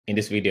In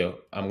this video,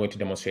 I'm going to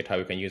demonstrate how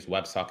you can use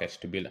WebSocket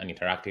to build an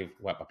interactive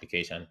web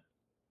application.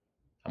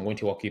 I'm going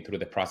to walk you through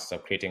the process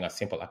of creating a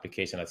simple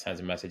application that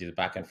sends messages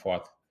back and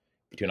forth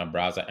between a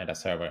browser and a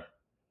server.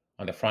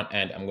 On the front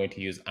end, I'm going to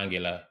use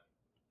Angular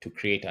to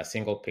create a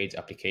single page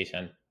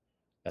application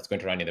that's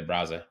going to run in the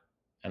browser.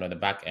 And on the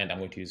back end, I'm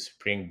going to use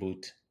Spring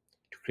Boot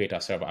to create a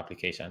server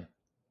application.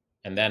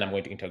 And then I'm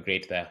going to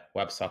integrate the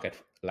WebSocket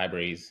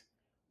libraries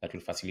that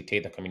will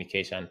facilitate the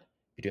communication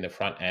between the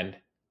front end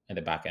and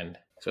the back end.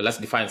 So let's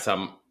define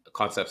some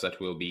concepts that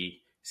we'll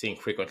be seeing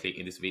frequently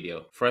in this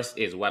video. First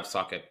is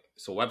WebSocket.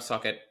 So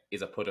WebSocket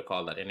is a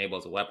protocol that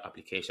enables web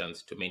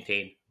applications to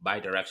maintain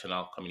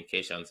bidirectional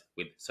communications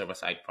with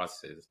server-side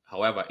processes.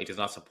 However, it is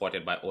not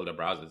supported by older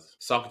browsers.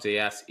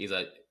 SockJS is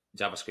a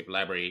JavaScript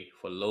library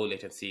for low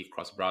latency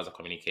cross-browser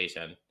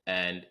communication,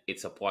 and it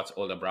supports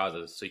older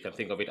browsers. So you can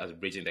think of it as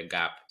bridging the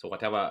gap. So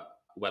whatever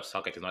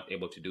WebSocket is not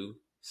able to do,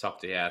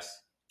 SockJS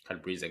can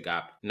bridge the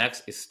gap.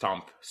 Next is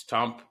STOMP.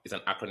 STOMP is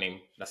an acronym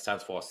that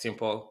stands for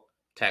Simple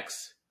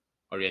Text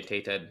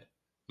Oriented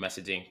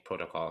Messaging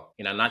Protocol.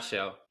 In a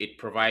nutshell, it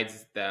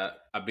provides the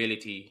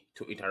ability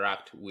to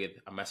interact with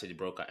a message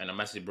broker, and a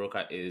message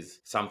broker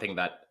is something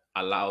that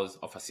allows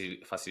or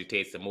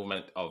facilitates the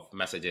movement of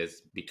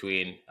messages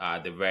between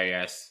the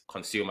various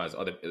consumers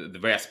or the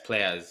various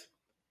players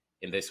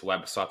in this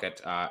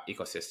WebSocket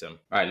ecosystem.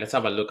 All right, let's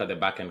have a look at the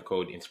backend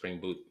code in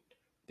Spring Boot.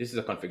 This is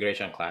a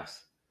configuration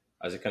class.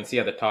 As you can see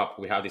at the top,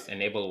 we have this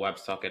enable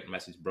WebSocket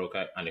message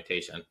broker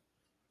annotation.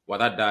 What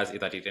that does is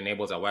that it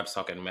enables a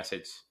WebSocket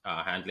message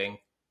handling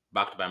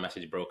backed by a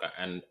message broker.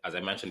 And as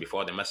I mentioned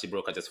before, the message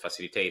broker just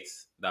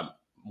facilitates the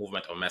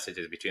movement of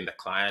messages between the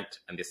client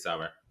and the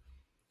server.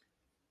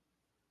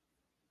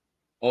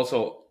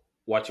 Also,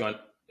 what you want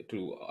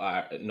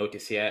to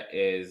notice here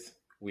is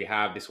we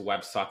have this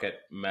WebSocket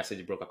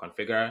message broker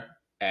configurer,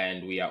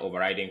 and we are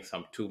overriding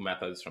some two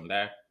methods from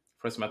there.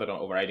 First method on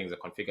overriding is a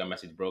configure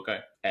message broker.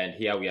 And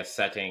here we are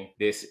setting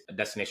this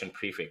destination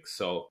prefix.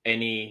 So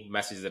any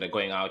messages that are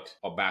going out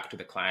or back to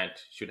the client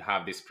should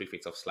have this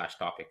prefix of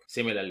 /topic.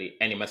 Similarly,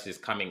 any messages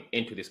coming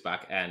into this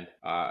back end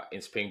in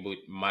Spring Boot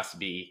must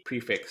be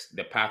prefixed.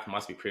 The path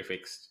must be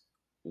prefixed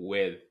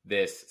with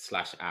this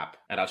 /app.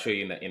 And I'll show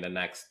you in the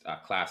next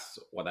class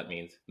what that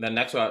means. Then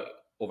next we're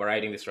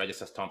overriding this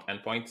register stomp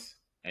endpoints.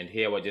 And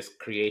here we're just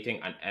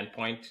creating an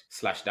endpoint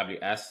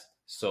 /ws.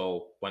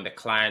 So when the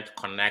client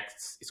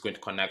connects, it's going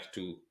to connect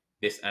to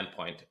this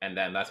endpoint. And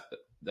then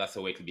that's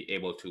a way to be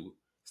able to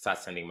start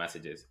sending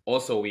messages.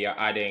 Also, we are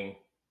adding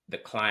the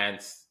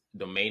client's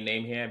domain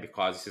name here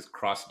because this is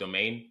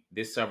cross-domain.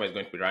 This server is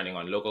going to be running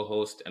on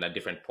localhost and a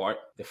different port.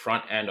 The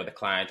front end of the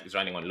client is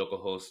running on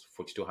localhost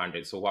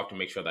 4200. So we'll have to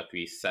make sure that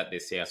we set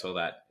this here so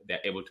that they're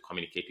able to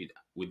communicate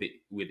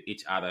with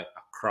each other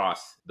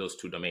across those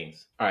two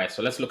domains. All right,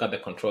 so let's look at the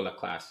controller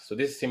class. So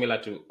this is similar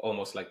to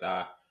almost like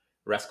the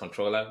REST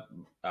controller,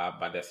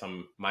 but there's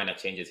some minor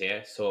changes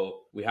here.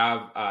 So we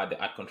have the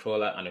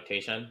 @controller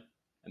annotation,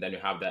 and then we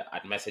have the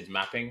 @message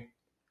mapping.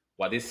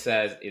 What this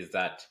says is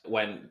that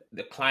when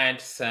the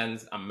client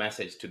sends a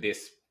message to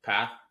this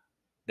path,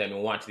 then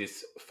we want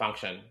this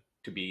function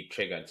to be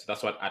triggered. So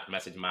that's what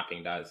 @message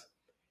mapping does.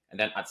 And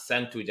then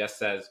 @send_to just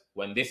says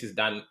when this is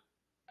done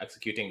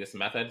executing this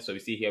method. So we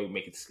see here we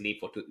make it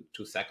sleep for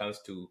two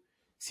seconds to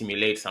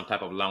simulate some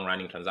type of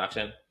long-running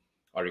transaction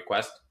or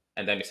request,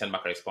 and then we send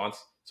back a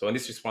response. So when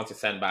this response is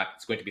sent back,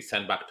 it's going to be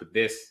sent back to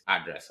this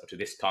address or to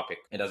this topic.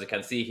 And as you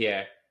can see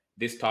here,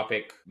 this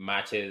topic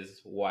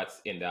matches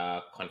what's in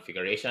the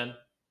configuration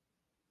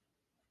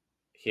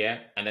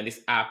here. And then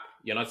this app,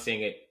 you're not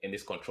seeing it in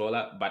this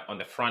controller, but on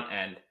the front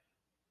end,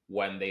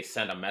 when they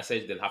send a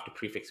message, they'll have to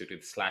prefix it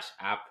with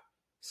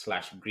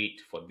 /app/greet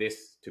for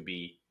this to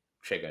be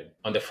triggered.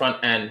 On the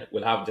front end,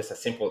 we'll have just a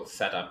simple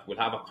setup. We'll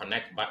have a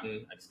connect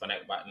button, a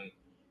disconnect button,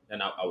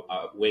 then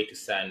a way to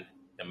send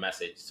the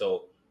message.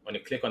 So when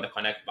you click on the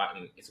connect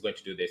button, it's going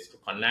to do this to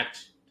connect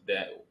to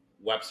the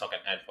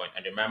WebSocket endpoint.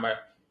 And remember,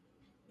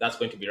 that's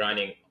going to be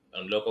running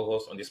on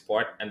localhost on this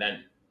port. And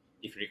then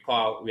if you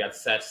recall, we had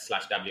set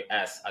 /ws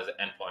as an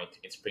endpoint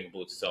in Spring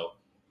Boot. So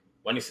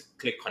when you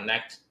click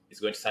connect, it's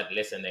going to start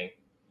listening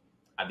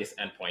at this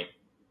endpoint.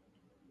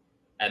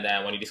 And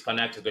then when you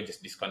disconnect, it's going to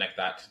just disconnect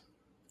that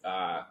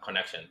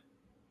connection.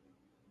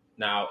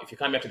 Now, if you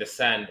come here to the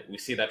send, we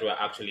see that we're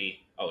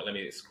actually, let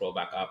me scroll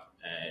back up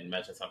and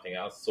mention something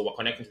else. So we're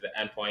connecting to the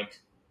endpoint,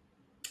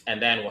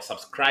 and then we're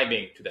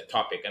subscribing to the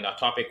topic. And our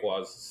topic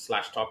was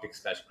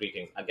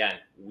 /topic/greetings. Again,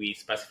 we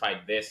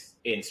specified this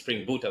in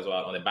Spring Boot as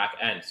well on the back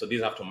end. So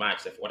these have to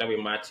match. If whatever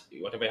you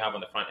have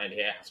on the front end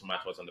here has to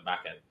match what's on the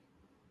back end.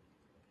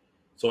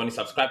 So when you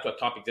subscribe to a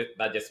topic,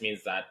 that just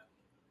means that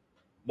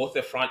both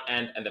the front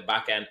end and the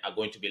back end are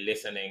going to be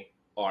listening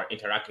or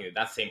interacting with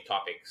that same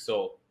topic.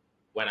 So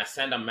when I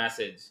send a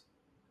message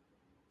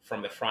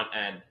from the front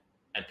end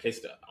and place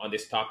it on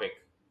this topic,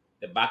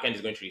 the backend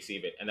is going to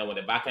receive it. And then when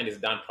the backend is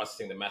done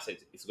processing the message,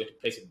 it's going to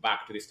place it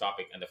back to this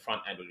topic and the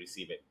front end will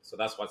receive it. So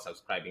that's what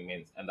subscribing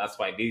means. And that's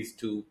why these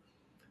two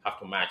have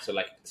to match. So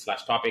like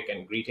 /topic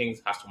and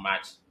greetings has to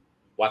match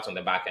what's on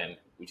the backend,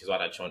 which is what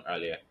I'd shown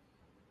earlier.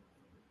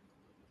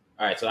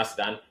 All right, so that's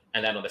done.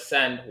 And then on the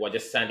send, we're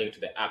just sending to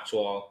the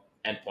actual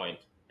endpoint.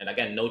 And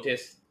again,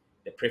 notice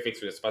the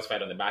prefix we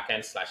specified on the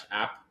backend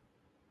 /app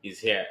is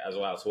here as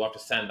well. So we have to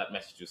send that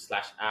message to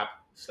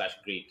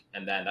 /app/greet,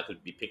 and then that will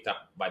be picked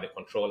up by the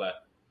controller,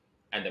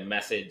 and the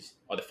message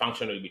or the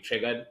function will be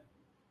triggered,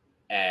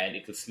 and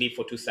it will sleep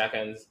for 2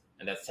 seconds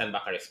and then send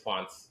back a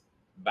response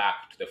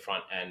back to the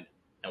front end.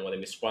 And when the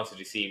response is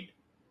received,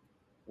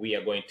 we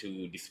are going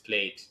to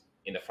display it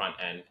in the front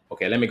end.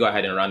 Okay, let me go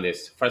ahead and run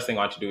this. First thing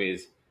I want to do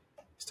is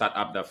start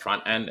up the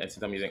front end, and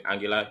since I'm using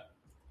Angular,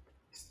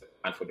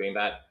 and for doing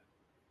that,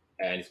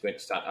 and it's going to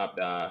start up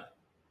the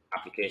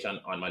application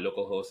on my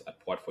local host at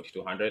port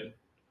 4200.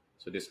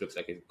 So this looks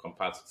like it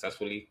compiled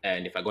successfully.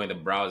 And if I go in the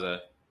browser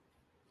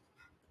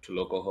to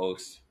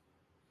localhost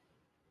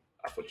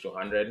at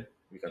 4200,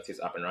 we can see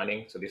it's up and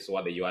running. So this is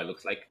what the UI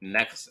looks like.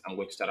 Next, I'm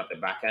going to start up the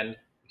backend,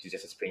 which is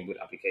just a Spring Boot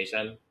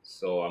application.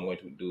 So I'm going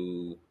to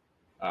do,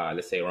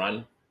 let's say,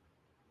 run.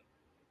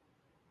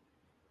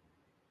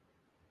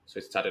 So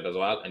it started as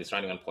well, and it's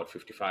running on port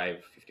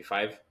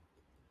 5555.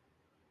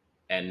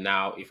 And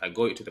now if I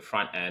go into the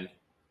front end,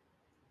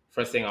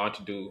 first thing I want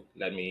to do,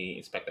 let me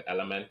inspect the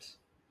element,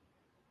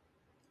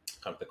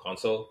 come to the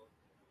console.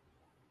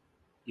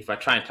 If I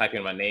try and type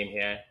in my name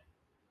here,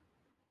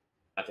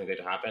 nothing's going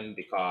to happen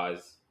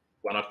because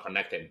we're not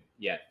connected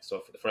yet.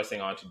 So the first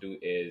thing I want to do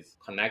is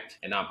connect,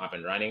 and now I'm up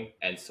and running.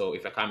 And so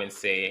if I come and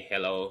say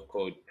hello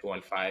code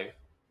 215,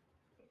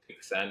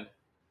 click send,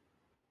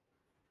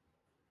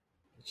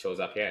 it shows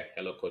up here,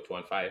 hello code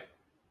 215.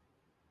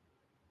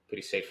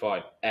 Pretty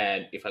straightforward.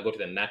 And if I go to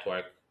the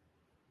network,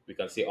 we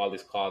can see all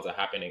these calls are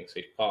happening. So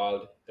it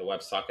called the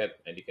WebSocket,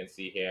 and you can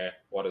see here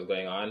what is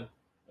going on.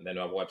 And then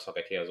we have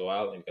WebSocket here as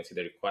well, and you can see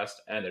the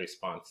request and the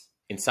response.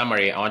 In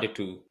summary, I wanted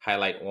to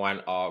highlight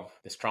one of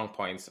the strong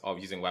points of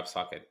using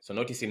WebSocket. So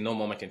notice in no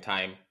moment in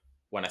time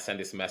when I send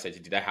this message,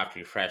 did I have to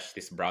refresh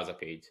this browser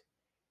page.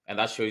 And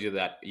that shows you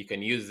that you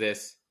can use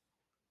this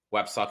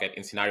WebSocket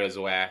in scenarios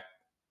where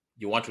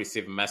you want to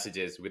receive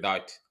messages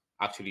without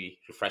actually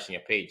refreshing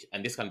your page.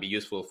 And this can be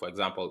useful, for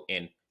example,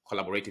 in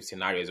collaborative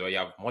scenarios where you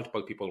have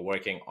multiple people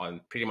working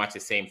on pretty much the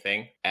same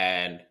thing,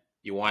 and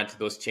you want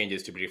those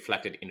changes to be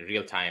reflected in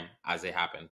real time as they happen.